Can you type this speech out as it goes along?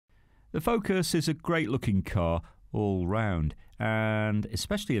The Focus is a great looking car all round, and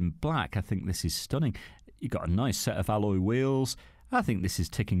especially in black, I think this is stunning. You've got a nice set of alloy wheels. I think this is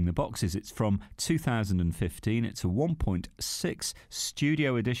ticking the boxes. It's from 2015. It's a 1.6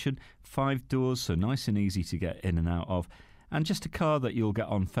 Studio Edition, 5 doors, so nice and easy to get in and out of. And just a car that you'll get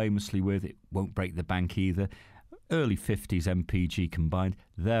on famously with. It won't break the bank either. Early 50s MPG combined,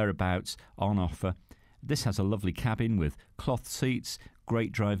 thereabouts, on offer. This has a lovely cabin with cloth seats,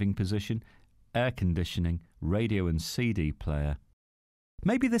 great driving position, air conditioning, radio and CD player.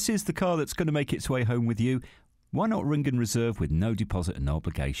 Maybe this is the car that's going to make its way home with you. Why not ring and reserve with no deposit and no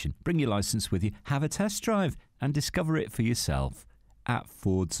obligation? Bring your licence with you, have a test drive and discover it for yourself at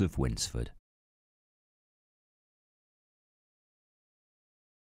Fords of Winsford.